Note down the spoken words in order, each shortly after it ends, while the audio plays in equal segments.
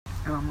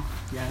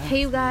Yeah.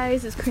 Hey you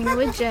guys, it's Karina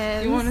with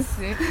Gems. You want to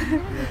sit?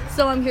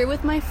 So I'm here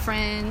with my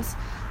friends.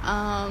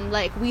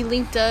 We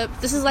linked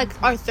up. This is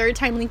like our third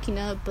time linking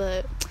up,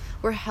 but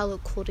we're hella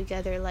cool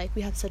together. Like,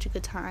 we have such a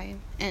good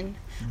time. And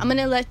I'm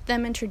gonna let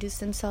them introduce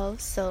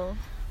themselves. So,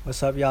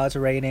 What's up, y'all? It's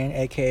Raiden,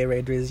 aka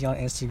Ray Drizzy on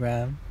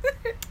Instagram.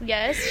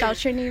 yes,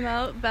 shout your name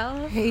out,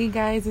 Val. Hey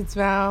guys, it's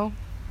Val.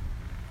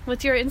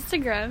 What's your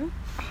Instagram?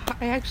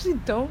 I actually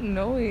don't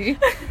know it.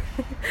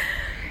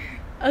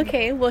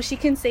 Okay, well, she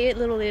can say it a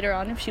little later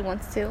on if she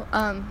wants to.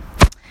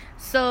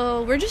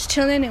 So we're just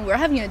chilling and we're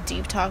having a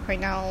deep talk right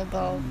now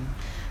about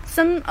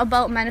some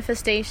about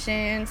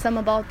manifestation, some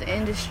about the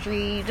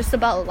industry, just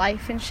about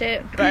life and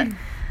shit. But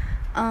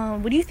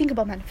what do you think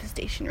about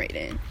manifestation,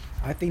 Raiden?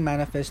 I think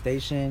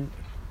manifestation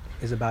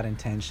is about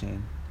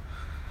intention.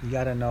 You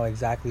gotta know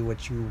exactly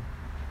what you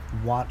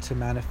want to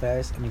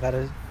manifest, and you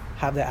gotta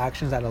have the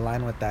actions that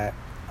align with that.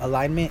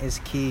 Alignment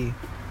is key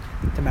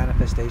to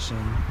manifestation.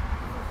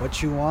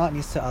 What you want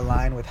needs to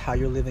align with how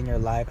you're living your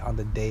life on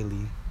the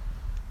daily.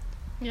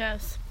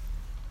 Yes,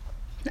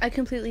 I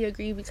completely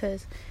agree,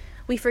 because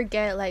we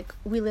forget, like,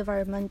 we live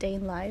our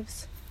mundane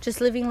lives,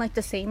 just living like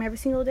the same every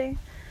single day,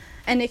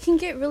 and it can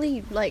get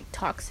really like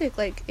toxic.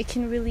 Like, it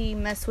can really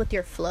mess with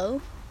your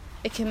flow.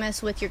 It can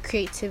mess with your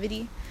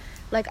creativity.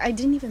 Like, I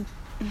didn't even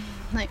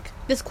like,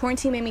 this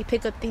quarantine made me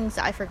pick up things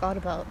that I forgot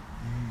about.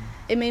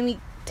 It made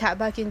me tap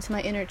back into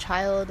my inner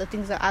child, the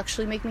things that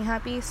actually make me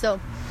happy. So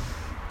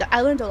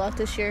I learned a lot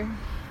this year.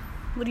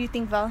 What do you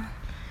think, Val,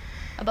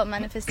 about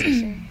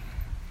manifestation?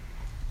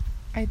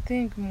 I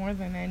think more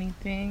than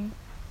anything,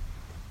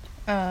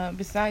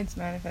 besides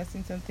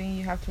manifesting something,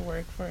 you have to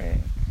work for it.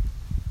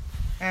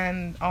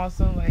 And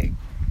also, like,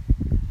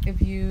 if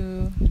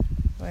you,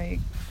 like,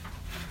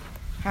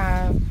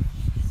 have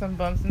some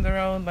bumps in the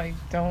road, like,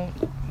 don't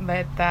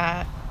let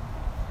that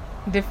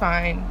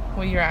define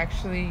what you're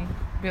actually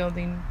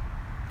building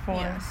for.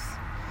 Yes.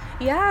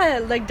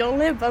 Yeah, like, don't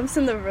let bumps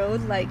in the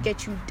road, like,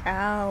 get you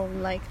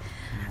down. Like,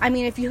 I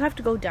mean, if you have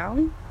to go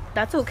down,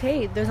 that's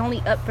okay. There's only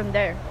up from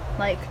there.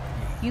 Like,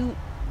 you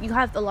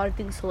have a lot of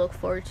things to look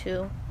forward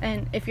to.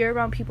 And if you're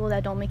around people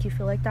that don't make you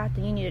feel like that,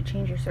 then you need to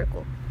change your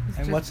circle.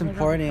 And what's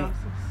important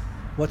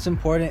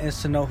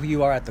is to know who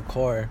you are at the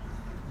core.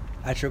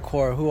 At your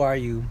core, who are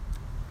you?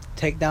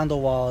 Take down the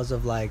walls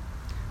of, like,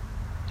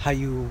 how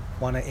you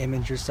want to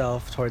image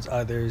yourself towards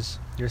others,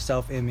 your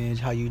self-image,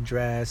 how you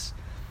dress,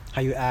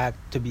 how you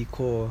act to be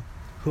cool.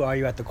 Who are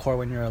you at the core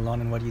when you're alone,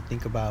 and what do you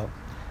think about?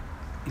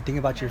 You think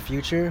about your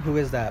future? Who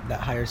is that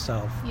higher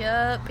self?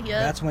 Yep.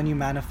 That's when you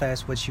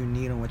manifest what you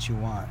need and what you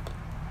want.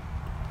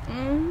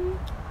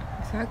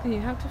 Exactly.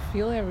 You have to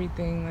feel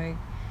everything.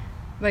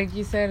 Like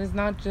you said, it's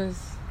not just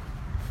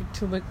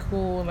to look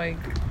cool. Like,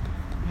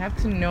 you have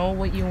to know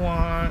what you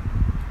want,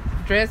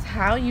 dress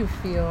how you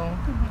feel.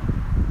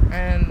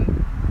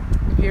 And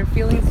if you're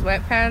feeling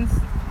sweatpants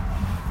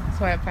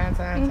at that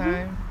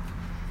time.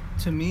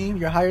 To me,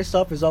 your higher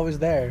self is always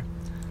there.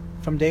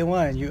 From day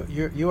one,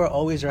 you are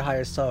always your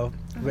higher self.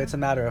 But it's a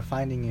matter of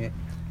finding it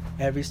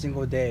every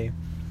single day.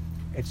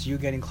 It's you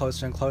getting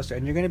closer and closer,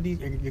 and you're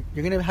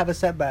gonna have a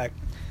setback.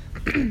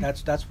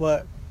 That's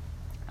what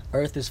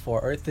Earth is for.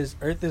 Earth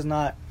is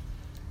not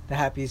the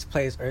happiest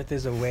place. Earth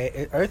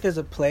is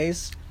a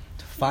place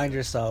to find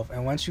yourself.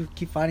 And once you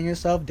keep finding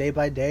yourself day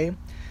by day,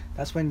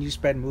 that's when you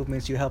spread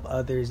movements, you help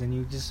others, and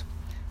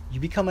you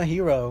become a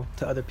hero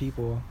to other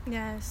people.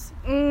 Yes.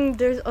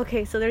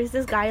 There's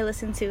this guy I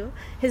listen to.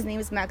 His name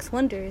is Max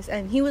Wonders,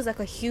 and he was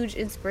like a huge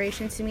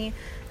inspiration to me,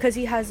 because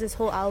he has this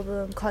whole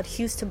album called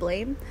Hues to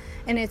Blame,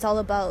 and it's all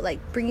about, like,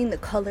 bringing the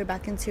color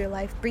back into your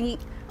life,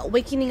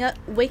 waking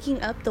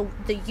up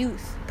the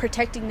youth,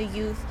 protecting the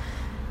youth,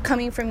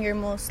 coming from your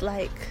most,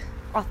 like,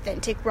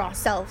 authentic raw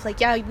self. Like,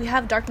 yeah, we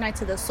have dark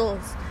nights of the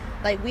souls.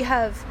 Like, we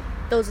have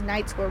those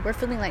nights where we're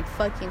feeling like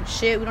fucking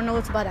shit. We don't know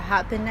what's about to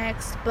happen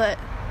next, but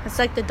it's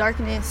like the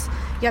darkness.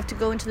 You have to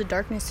go into the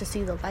darkness to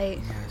see the light.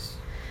 Yes.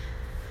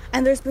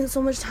 And there's been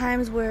so much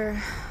times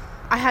where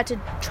I had to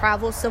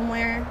travel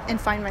somewhere and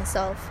find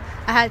myself.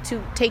 I had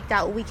to take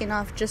that weekend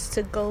off just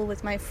to go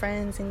with my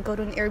friends and go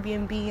to an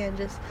Airbnb and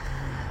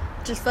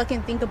just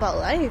fucking think about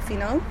life, you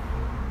know?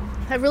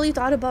 I really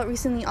thought about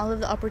recently all of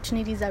the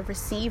opportunities I've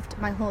received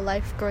my whole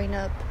life growing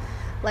up.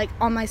 Like,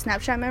 on my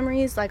Snapchat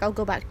memories, like, I'll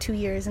go back 2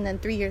 years and then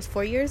 3 years,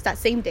 4 years. That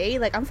same day,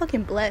 like, I'm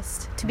fucking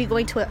blessed to be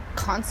going to a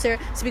concert,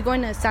 to be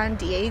going to San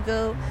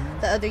Diego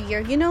the other year.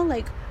 You know,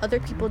 like,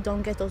 other people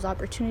don't get those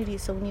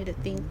opportunities, so we need to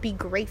be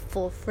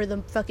grateful for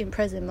the fucking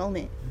present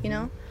moment, you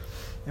know?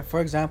 And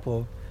for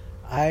example,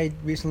 I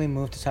recently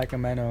moved to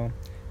Sacramento,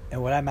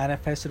 and what I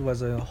manifested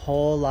was a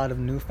whole lot of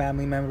new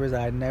family members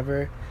that I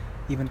never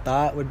even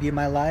thought would be in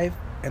my life,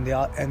 and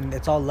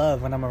it's all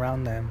love when I'm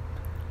around them.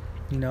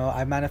 You know,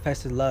 I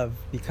manifested love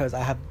because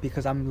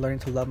I'm learning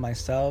to love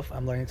myself.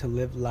 I'm learning to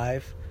live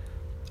life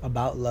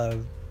about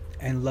love,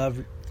 and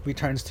love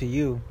returns to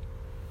you.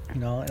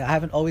 You know, and I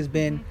haven't always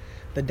been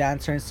the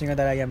dancer and singer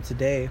that I am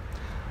today,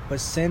 but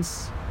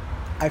since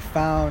I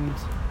found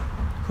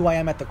who I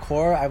am at the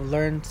core, I've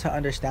learned to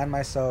understand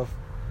myself,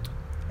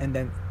 and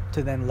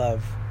then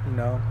love. you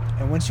know.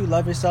 And once you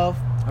love yourself,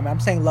 I mean, I'm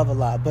saying love a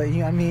lot, but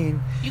I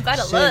mean, you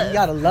gotta shit, love. You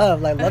gotta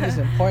love. Like, love is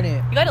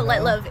important. You gotta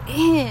let love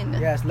in.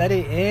 Yes, let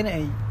it in,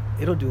 and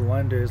it'll do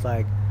wonders.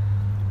 Like,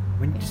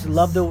 when you just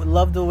love the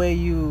way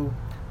you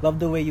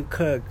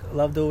cook,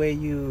 love the way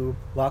you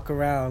walk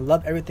around,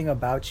 love everything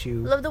about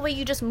you. Love the way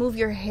you just move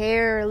your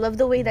hair. Love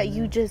the way that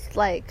you just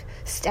like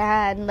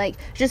stand. Like,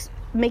 just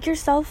make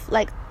yourself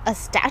like a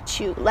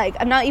statue. Like,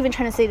 I'm not even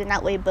trying to say it in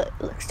that way, but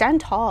like, stand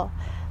tall.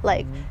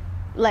 Like,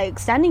 like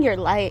stand in your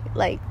light.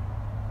 Like,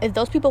 if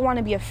those people want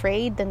to be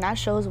afraid, then that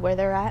shows where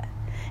they're at,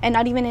 and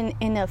not even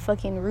in a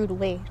fucking rude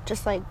way.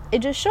 Just like, it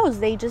just shows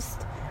they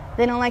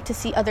don't like to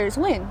see others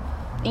win,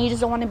 and you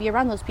just don't want to be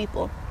around those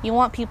people. You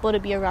want people to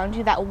be around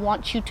you that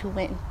want you to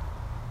win,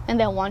 and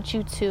that want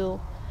you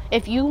to.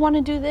 If you want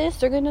to do this,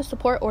 they're gonna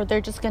support, or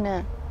they're just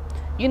gonna,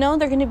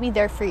 they're gonna be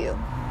there for you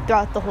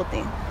throughout the whole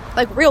thing.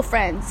 Like real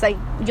friends. Like,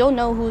 you'll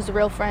know who's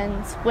real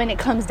friends when it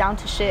comes down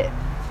to shit.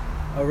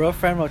 A real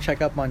friend will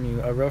check up on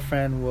you. A real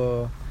friend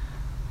will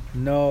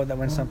know that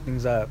when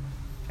something's up,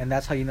 and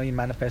that's how you know you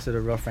manifested a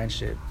real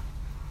friendship.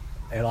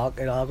 It all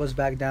goes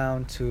back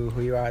down to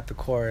who you are at the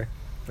core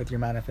with your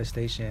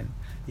manifestation.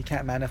 You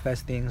can't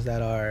manifest things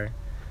that are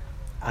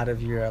out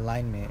of your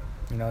alignment.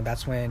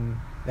 That's when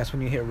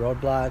you hit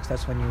roadblocks.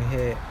 That's when you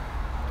hit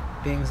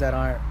things that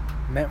aren't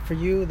meant for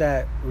you,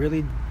 that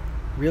really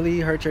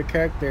really hurt your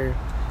character.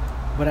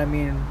 But I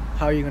mean,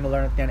 how are you going to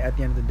learn at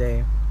the end of the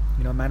day?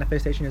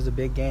 Manifestation is a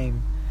big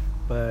game,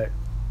 but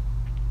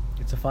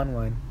it's a fun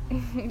one.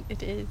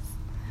 It is.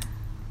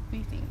 What do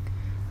you think?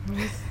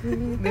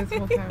 This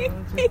whole time I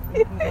was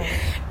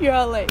just You're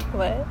all like,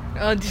 what?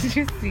 oh, did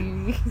you see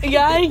me?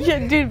 Yeah,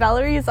 dude,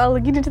 Valerie is all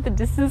looking into the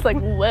distance like,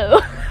 whoa.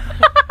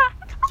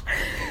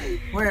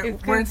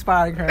 We're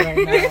inspiring her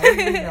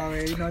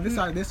right now.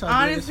 This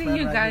honestly,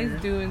 you right guys here.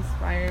 do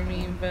inspire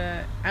me,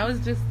 but I was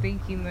just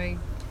thinking, like,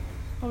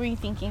 What were you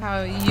thinking?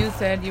 how you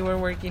said you were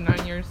working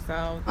on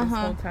yourself this Uh-huh.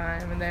 whole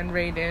time, and then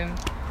Raiden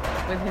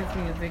with his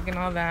music and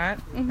all that,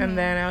 Mhm. and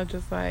then I was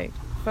just like,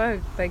 fuck,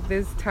 like,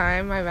 this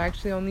time I've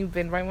actually only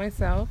been by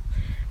myself,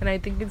 and I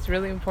think it's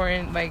really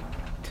important, like,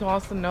 to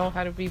also know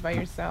how to be by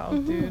yourself,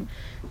 dude,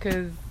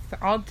 because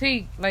I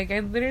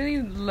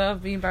literally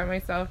love being by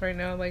myself right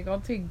now. Like, I'll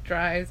take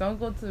drives, I'll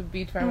go to the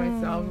beach by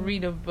myself,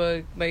 read a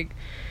book. Like,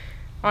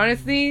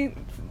 honestly,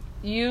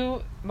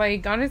 you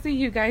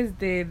guys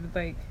did,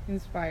 like,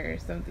 inspire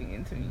something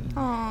into me.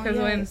 Oh, Because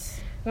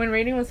yes. when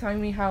Raiden was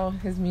telling me how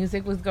his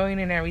music was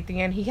going and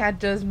everything, and he had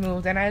just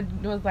moved, and I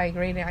was like,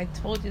 Raiden, I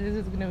told you this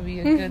is gonna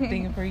be a good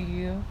thing for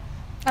you.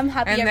 I'm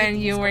happy. And then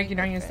everything's you going working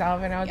on good.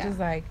 yourself, and I was Yeah. just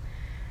like,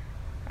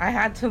 I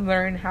had to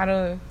learn how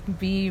to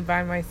be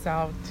by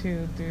myself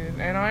too, dude.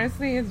 And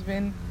honestly, it's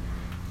been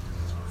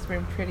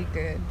pretty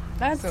good.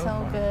 That's so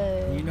far.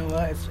 good. You know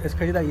what? It's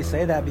crazy that you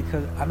say that,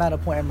 because I'm at a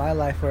point in my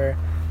life where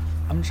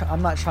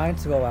I'm not trying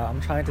to go out. I'm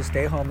trying to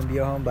stay home and be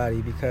a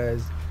homebody,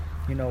 because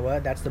you know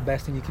what? That's the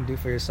best thing you can do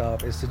for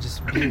yourself, is to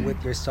just be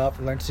with yourself,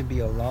 learn to be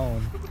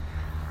alone.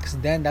 Because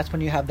then that's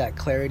when you have that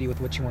clarity with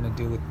what you want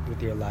to do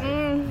with your life.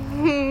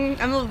 I'm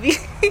gonna be.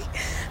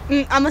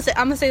 I'm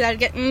gonna say that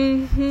again.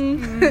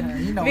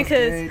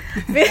 Because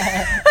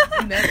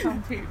That's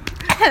on period.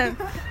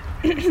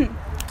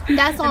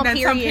 that's on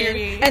that's on period.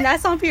 period. And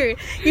that's on period.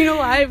 You know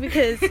why?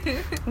 Because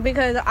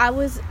I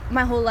was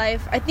my whole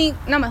life. I think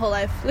not my whole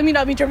life. Let me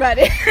not be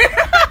dramatic.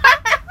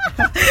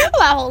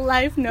 My whole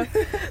life, no.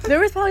 There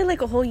was probably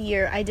like a whole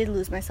year I did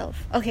lose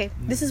myself. Okay,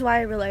 this is why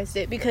I realized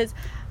it, because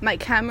my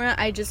camera,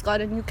 I just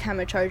got a new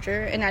camera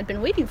charger, and I'd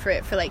been waiting for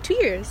it for like 2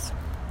 years.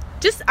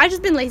 I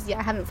just been lazy.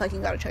 I haven't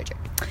fucking got a charger.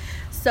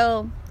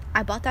 So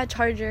I bought that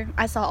charger.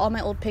 I saw all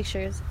my old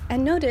pictures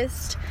and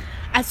noticed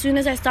as soon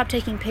as I stopped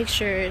taking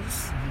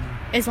pictures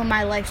is when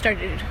my life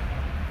started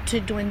to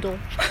dwindle.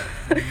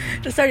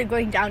 Just started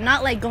going down.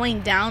 Not like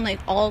going down like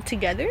all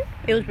together.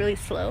 It was really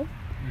slow.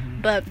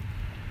 But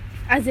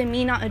as in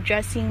me not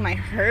addressing my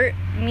hurt,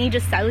 me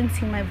just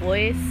silencing my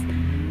voice,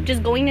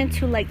 just going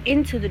into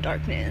the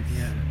darkness.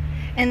 Yeah.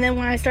 And then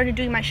when I started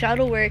doing my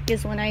shadow work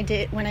is when I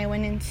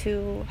went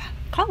into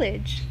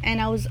college, and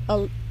I was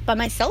by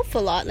myself a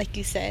lot, like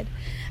you said.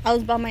 I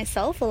was by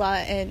myself a lot.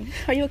 And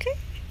are you okay?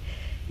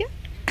 Yeah.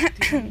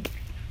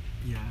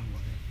 Yeah.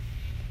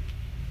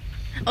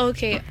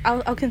 Okay,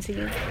 I'll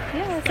continue.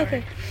 Yeah, it's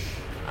okay.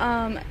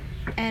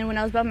 And when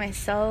I was by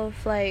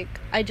myself, like,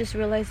 I just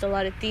realized a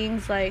lot of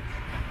things. Like,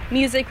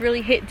 music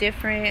really hit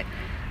different.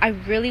 I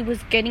really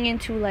was getting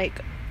into,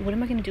 like, what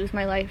am I gonna do with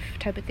my life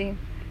type of thing.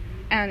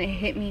 And it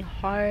hit me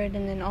hard.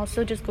 And then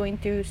also just going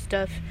through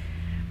stuff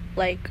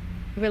like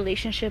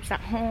relationships at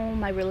home,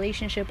 my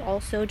relationship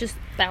also, just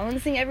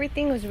balancing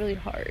everything was really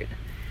hard.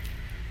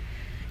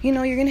 You're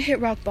gonna hit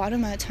rock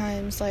bottom at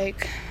times.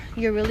 Like,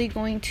 you're really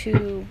going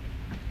to,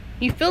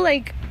 you feel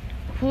like,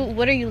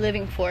 what are you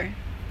living for?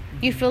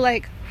 You feel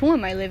like, who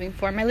am I living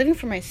for? Am I living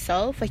for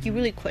myself? Like, you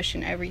really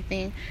question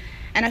everything.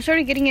 And I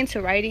started getting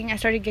into writing. I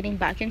started getting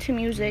back into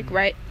music,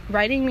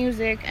 writing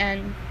music,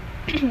 and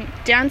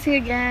dancing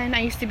again. I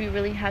used to be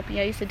really happy.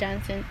 I used to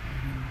dance and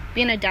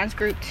be in a dance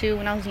group too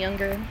when I was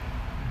younger.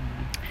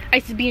 I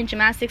used to be in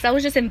gymnastics. I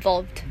was just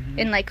involved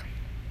in like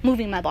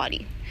moving my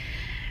body.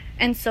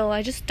 And so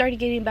I just started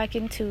getting back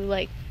into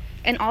like,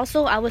 and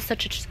also I was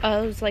such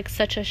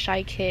a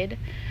shy kid.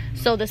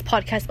 So this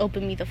podcast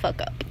opened me the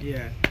fuck up.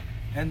 Yeah.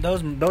 And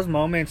those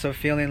moments of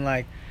feeling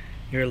like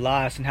you're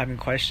lost and having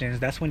questions,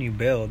 that's when you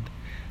build.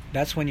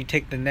 That's when you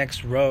take the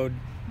next road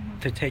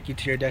to take you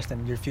to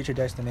your future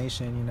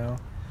destination, you know.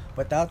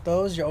 Without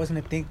those, you're always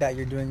going to think that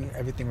you're doing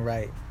everything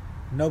right.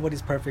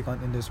 Nobody's perfect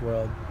in this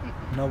world.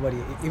 Nobody.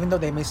 Even though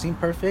they may seem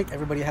perfect,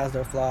 everybody has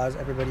their flaws.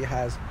 Everybody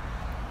has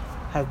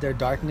their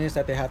darkness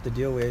that they have to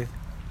deal with.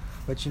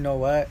 But you know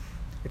what?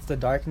 It's the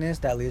darkness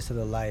that leads to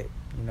the light,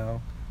 you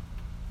know?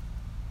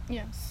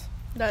 Yes.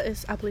 That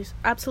is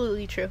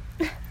absolutely true.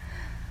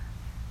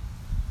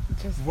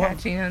 Just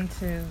catching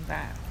onto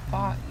that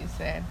thought you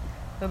said.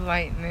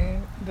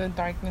 The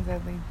darkness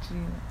that leads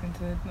you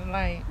into the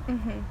light.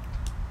 Mm-hmm.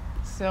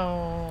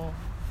 So,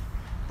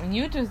 when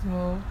you just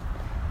moved,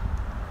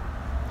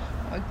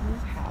 like this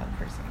is how a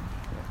person.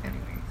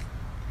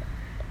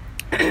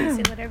 Anyways,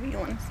 say whatever you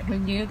want to say.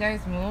 When you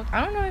guys moved, I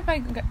don't know if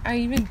I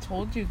even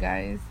told you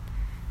guys.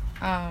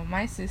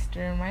 My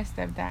sister, my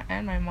stepdad,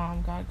 and my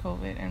mom got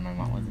COVID, and my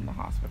mom was in the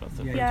hospital.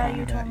 So yeah,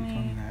 you told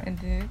me. I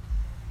did.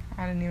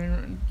 I didn't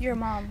even. Your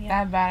mom, yeah.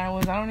 That bad I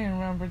was. I don't even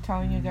remember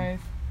telling you guys.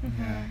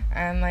 Mm-hmm.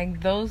 And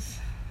like those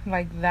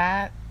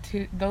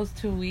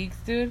 2 weeks,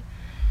 dude.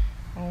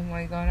 Oh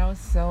my god, I was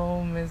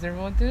so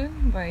miserable, dude.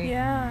 Like,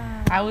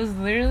 yeah. I was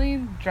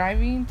literally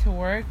driving to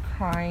work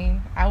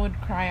crying. I would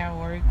cry at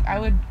work. I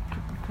would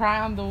cry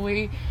on the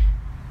way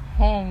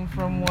home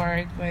from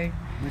work, like,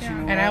 yeah.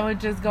 And I would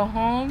just go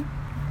home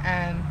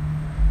and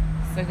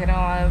suck it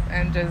all up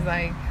and just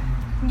like.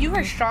 You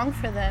were strong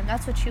for them.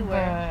 That's what you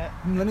were.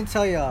 Let me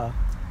tell y'all,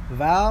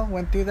 Val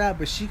went through that,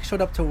 but she showed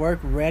up to work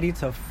ready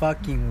to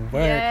fucking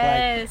work.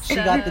 Yes. Like, she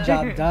got the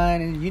job done,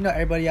 and you know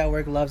everybody at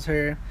work loves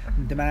her.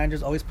 The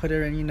managers always put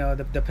her in, you know,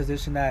 the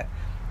position that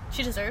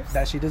she deserves.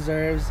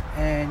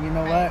 And you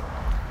know what?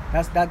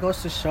 That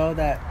goes to show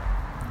that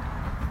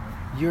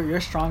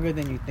you're stronger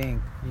than you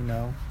think, you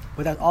know.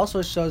 But that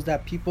also shows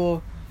that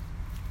people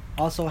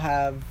also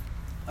have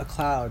a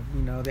cloud,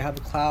 you know. They have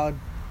a cloud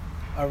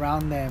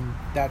around them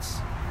that's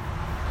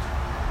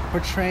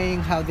portraying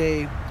how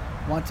they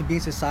want to be in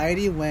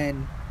society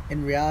when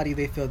in reality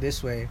they feel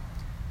this way.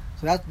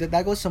 So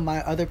that goes to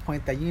my other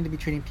point, that you need to be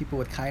treating people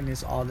with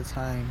kindness all the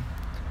time,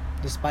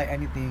 despite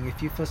anything.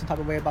 If you feel some type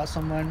of way about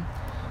someone,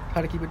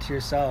 try to keep it to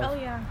yourself. Oh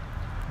yeah.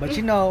 But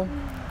you know,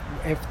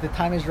 if the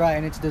time is right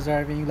and it's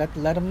deserving, let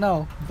them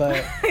know.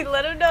 But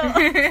let them know.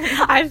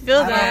 I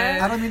feel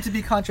that. I don't mean to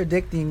be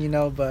contradicting, you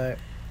know, but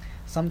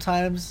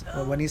sometimes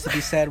what needs to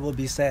be said will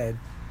be said.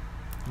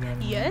 You know what I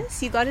mean?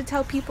 Yes, you got to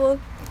tell people.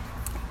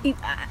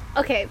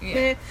 Okay,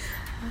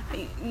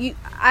 yeah.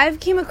 I've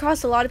came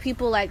across a lot of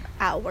people like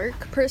at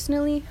work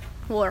personally,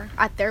 or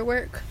at their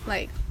work.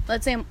 Like,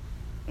 let's say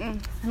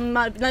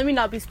let me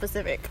not be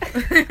specific.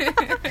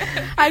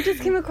 I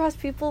just came across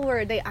people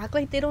where they act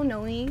like they don't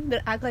know me, they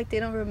act like they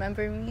don't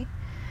remember me,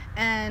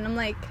 and I'm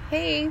like,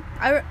 hey,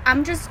 I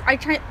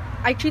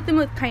treat them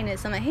with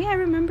kindness. I'm like, hey, I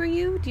remember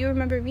you. Do you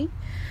remember me?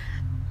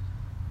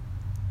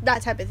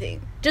 That type of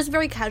thing. Just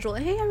very casual.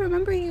 Hey, I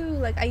remember you.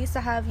 Like, I used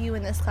to have you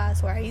in this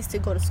class, or I used to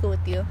go to school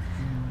with you.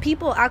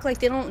 People act like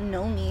they don't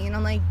know me, and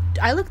I'm like,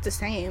 I look the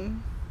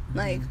same.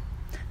 Like,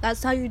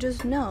 that's how you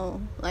just know.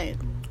 Like,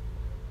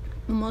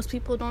 most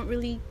people don't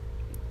really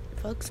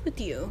fucks with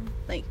you.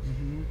 Like,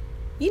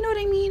 you know what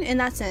I mean? In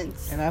that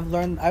sense. And I've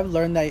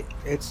learned that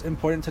it's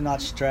important to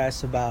not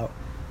stress about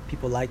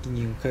people liking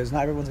you, because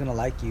not everyone's gonna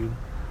like you.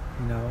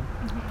 You know,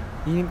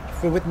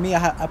 with me,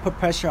 I put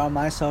pressure on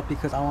myself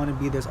because I want to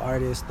be this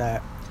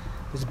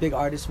big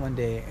artist one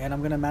day, and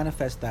I'm gonna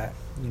manifest that.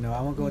 You know, I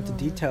won't go into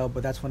detail,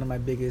 but that's one of my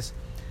biggest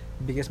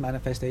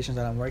manifestations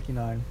that I'm working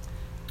on.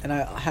 And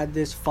I had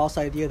this false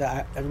idea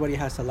that everybody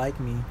has to like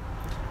me,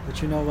 but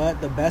you know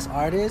what? The best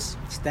artists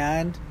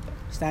stand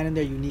in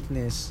their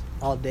uniqueness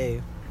all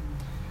day,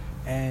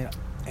 and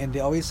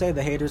they always say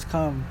the haters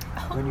come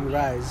when you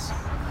rise.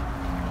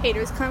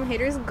 Haters come,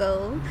 haters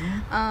go.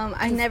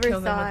 I never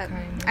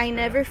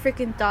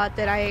freaking thought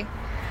that I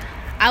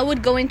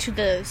would go into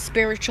the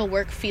spiritual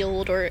work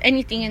field or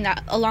anything in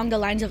that along the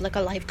lines of like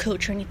a life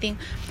coach or anything.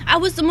 I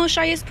was the most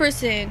shyest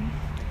person.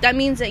 That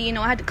means that, you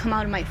know, I had to come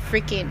out of my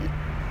freaking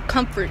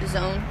comfort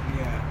zone.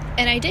 Yeah.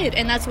 And I did.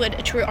 And that's what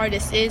a true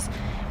artist is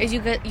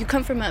you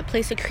come from a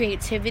place of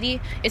creativity.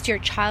 It's your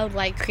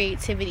childlike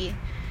creativity.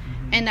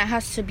 And that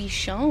has to be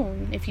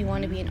shown if you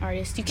want to be an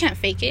artist. You can't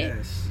fake it.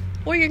 Yes.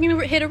 Or you're going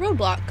to hit a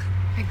roadblock.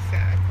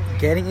 Exactly.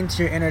 Getting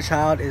into your inner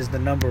child is the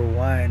number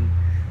one.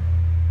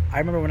 I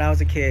remember when I was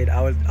a kid,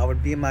 I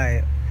would be in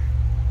my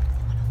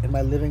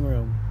living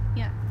room.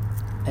 Yeah.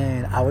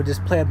 And I would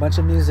just play a bunch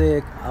of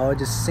music. I would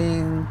just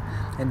sing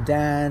and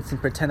dance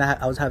and pretend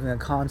I was having a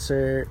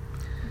concert.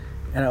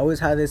 And I always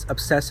had this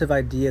obsessive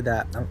idea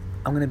that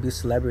I'm going to be a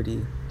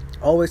celebrity.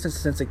 Always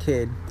since a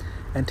kid.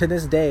 And to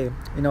this day,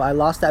 you know, I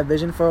lost that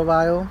vision for a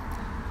while.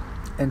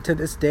 And to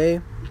this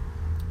day,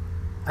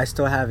 I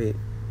still have it.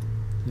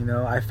 You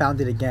know, I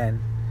found it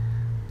again.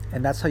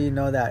 And that's how you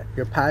know that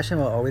your passion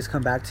will always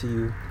come back to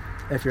you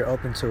if you're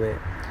open to it.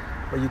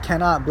 But you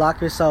cannot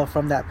block yourself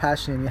from that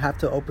passion. You have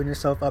to open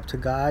yourself up to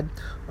God,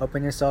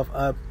 open yourself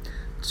up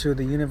to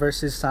the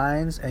universe's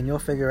signs, and you'll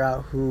figure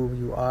out who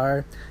you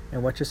are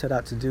and what you're set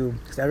out to do.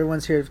 Because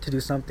everyone's here to do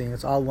something.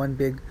 It's all one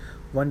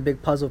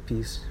big puzzle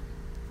piece,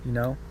 you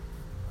know?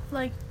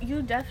 Like,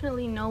 you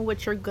definitely know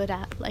what you're good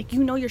at. Like,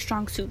 you know your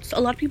strong suits. A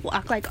lot of people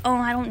act like, oh,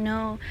 I don't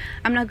know,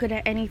 I'm not good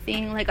at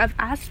anything. Like, I've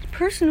asked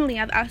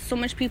so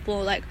much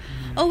people, like,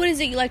 oh, what is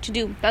it you like to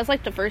do? That's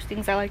like the first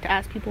things I like to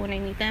ask people when I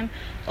meet them.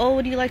 Oh,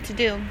 what do you like to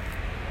do?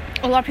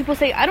 A lot of people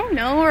say, I don't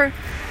know, or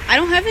I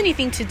don't have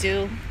anything to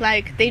do.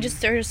 Like, they're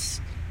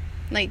just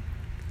like,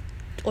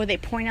 or they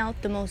point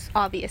out the most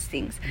obvious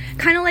things.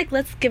 Kind of like,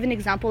 let's give an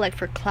example, like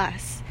for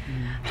class.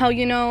 How,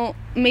 you know,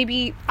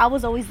 maybe I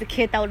was always the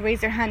kid that would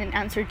raise their hand and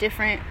answer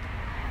different.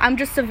 I'm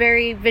just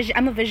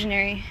I'm a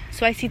visionary,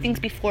 so I see things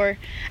before.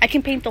 I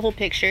can paint the whole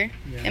picture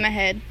in my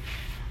head,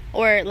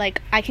 or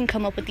like I can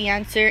come up with the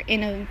answer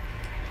in a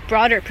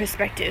broader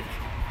perspective,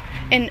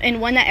 and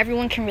one that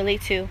everyone can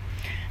relate to.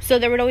 So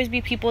there would always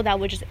be people that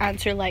would just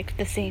answer like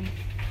the same,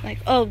 like,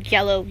 oh,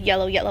 yellow.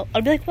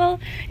 I'd be like, well,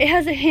 it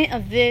has a hint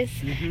of this,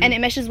 and it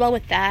meshes well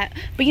with that,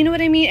 but you know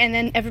what I mean? And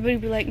then everybody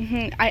would be like,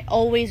 I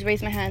always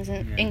raise my hands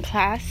in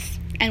class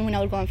and when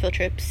I would go on field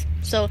trips.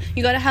 So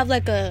you gotta have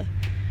like a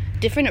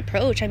different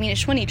approach. I mean,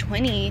 it's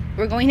 2020.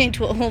 We're going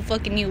into a whole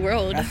fucking new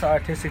world. That's the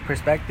artistic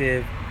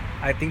perspective.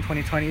 I think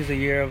 2020 is a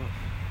year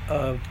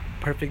of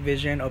perfect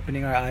vision,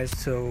 opening our eyes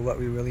to what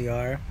we really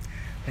are.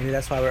 Maybe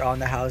that's why we're all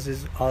in our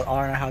houses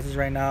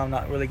right now,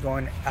 not really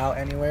going out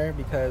anywhere,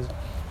 because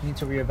we need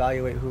to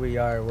reevaluate who we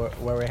are,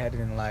 where we're headed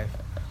in life.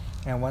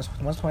 And once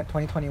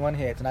 2021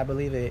 hits, and I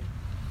believe it's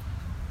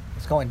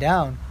going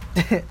down.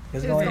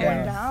 It's going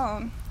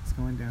down. It's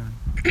going down.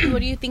 What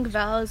do you think,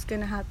 Val, is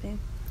gonna happen?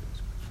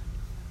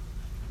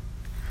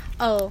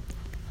 Oh,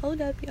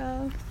 hold up,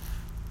 y'all.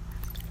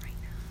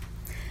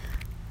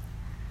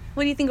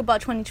 What do you think about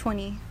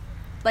 2020?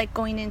 Like,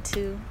 going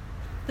into...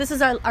 This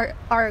is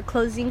our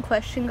closing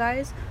question,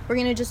 guys. We're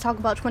gonna just talk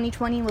about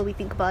 2020, what we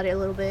think about it a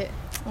little bit.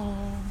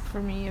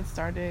 For me, it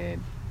started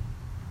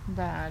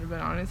bad, but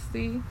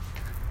honestly,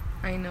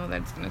 I know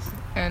that it's gonna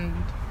end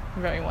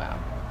very well.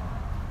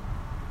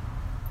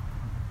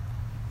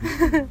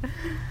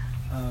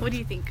 What do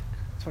you think?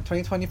 So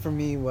 2020 for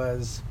me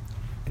was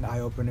an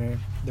eye-opener.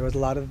 There was a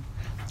lot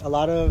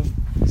of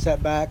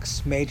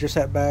setbacks, major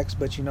setbacks,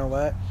 but you know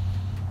what?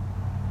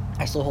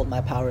 I still hold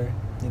my power.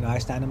 You know, I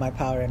stand in my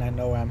power, and I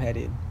know where I'm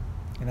headed.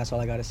 And that's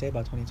all I got to say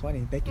about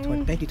 2020. Thank you,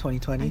 thank you,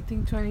 2020. I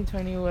think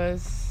 2020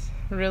 was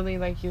really,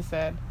 like you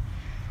said,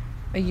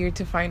 a year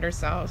to find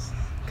ourselves.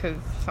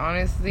 Because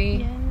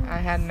honestly, I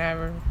had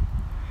never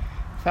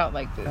felt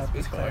like this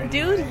before.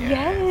 Dude,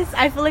 yes.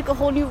 I feel like a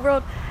whole new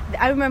world.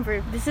 I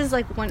remember, this is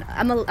like one,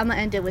 I'm gonna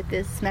end it with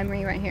this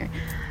memory right here.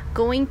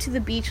 Going to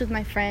the beach with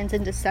my friends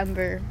in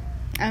December.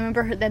 I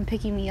remember them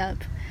picking me up.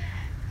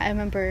 I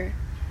remember,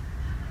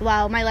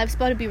 wow, my life's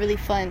about to be really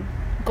fun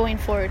going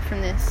forward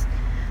from this.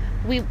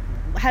 We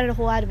had a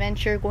whole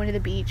adventure going to the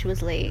beach. It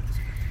was late.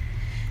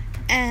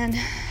 And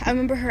I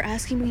remember her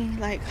asking me,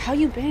 like, how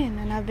you been?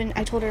 And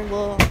I told her,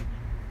 well,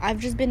 I've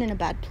just been in a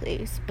bad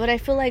place. But I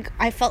felt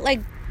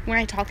like when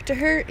I talked to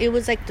her, it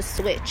was like the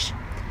switch.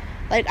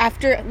 Like,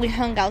 after we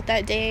hung out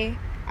that day,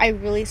 I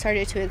really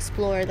started to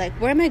explore, like,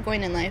 where am I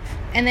going in life?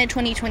 And then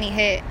 2020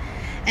 hit,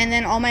 and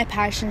then all my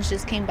passions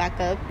just came back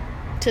up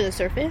to the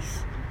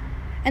surface.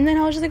 And then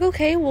I was just like,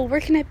 okay, well, where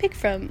can I pick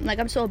from? Like,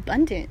 I'm so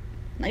abundant.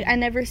 Like, I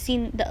never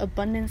seen the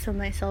abundance of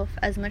myself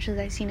as much as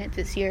I seen it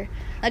this year.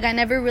 Like,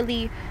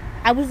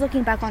 I was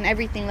looking back on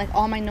everything, like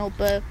all my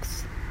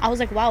notebooks. I was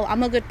like, wow,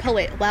 I'm a good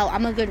poet. Wow,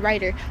 I'm a good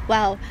writer.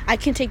 Wow, I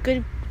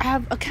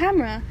have a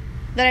camera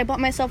that I bought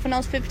myself when I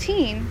was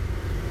 15.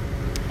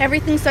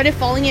 Everything started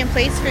falling in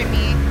place for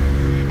me.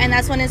 And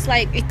that's when it's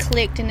like, it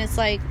clicked, and it's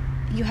like,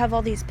 you have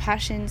all these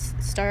passions,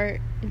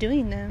 start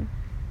doing them.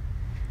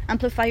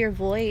 Amplify your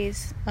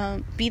voice.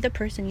 Be the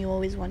person you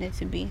always wanted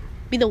to be.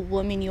 Be the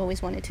woman you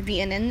always wanted to be.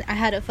 And then I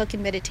had a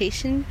fucking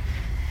meditation,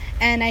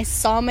 and I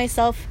saw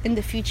myself in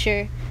the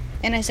future,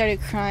 and I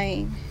started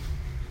crying.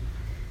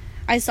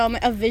 I saw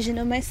a vision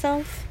of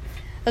myself,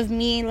 of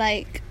me,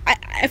 like,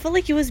 I felt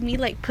like it was me,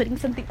 like, putting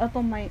something up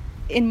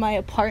in my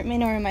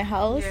apartment or in my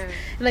house,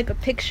 like a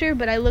picture,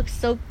 but I looked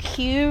so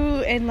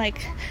cute, and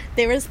like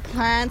there was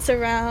plants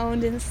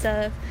around and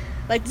stuff.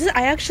 Like,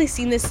 I actually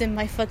seen this in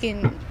my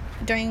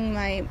during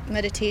my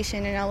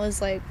meditation, and I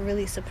was like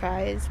really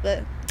surprised.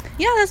 But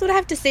yeah, that's what I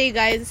have to say,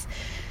 guys.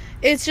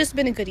 It's just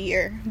been a good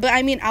year. But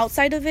I mean,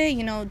 outside of it,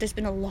 you know, there's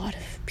been a lot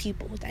of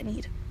people that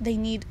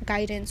need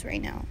guidance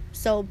right now.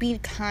 So be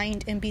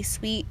kind and be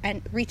sweet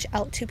and reach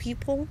out to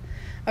people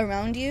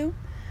around you.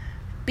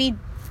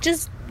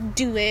 Just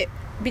do it,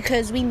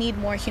 because we need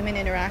more human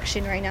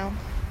interaction right now.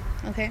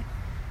 Okay?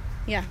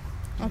 Yeah.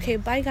 Okay,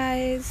 bye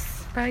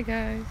guys. Bye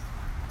guys.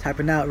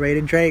 Typing out Raid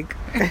and Drake.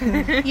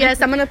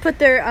 Yes, I'm gonna put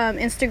their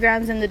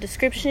Instagrams in the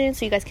description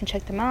so you guys can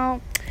check them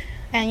out.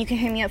 And you can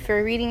hit me up for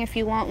a reading if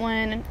you want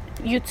one.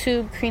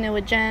 YouTube, Karina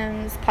with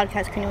Gems.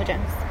 Podcast, Karina with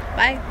Gems.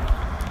 Bye.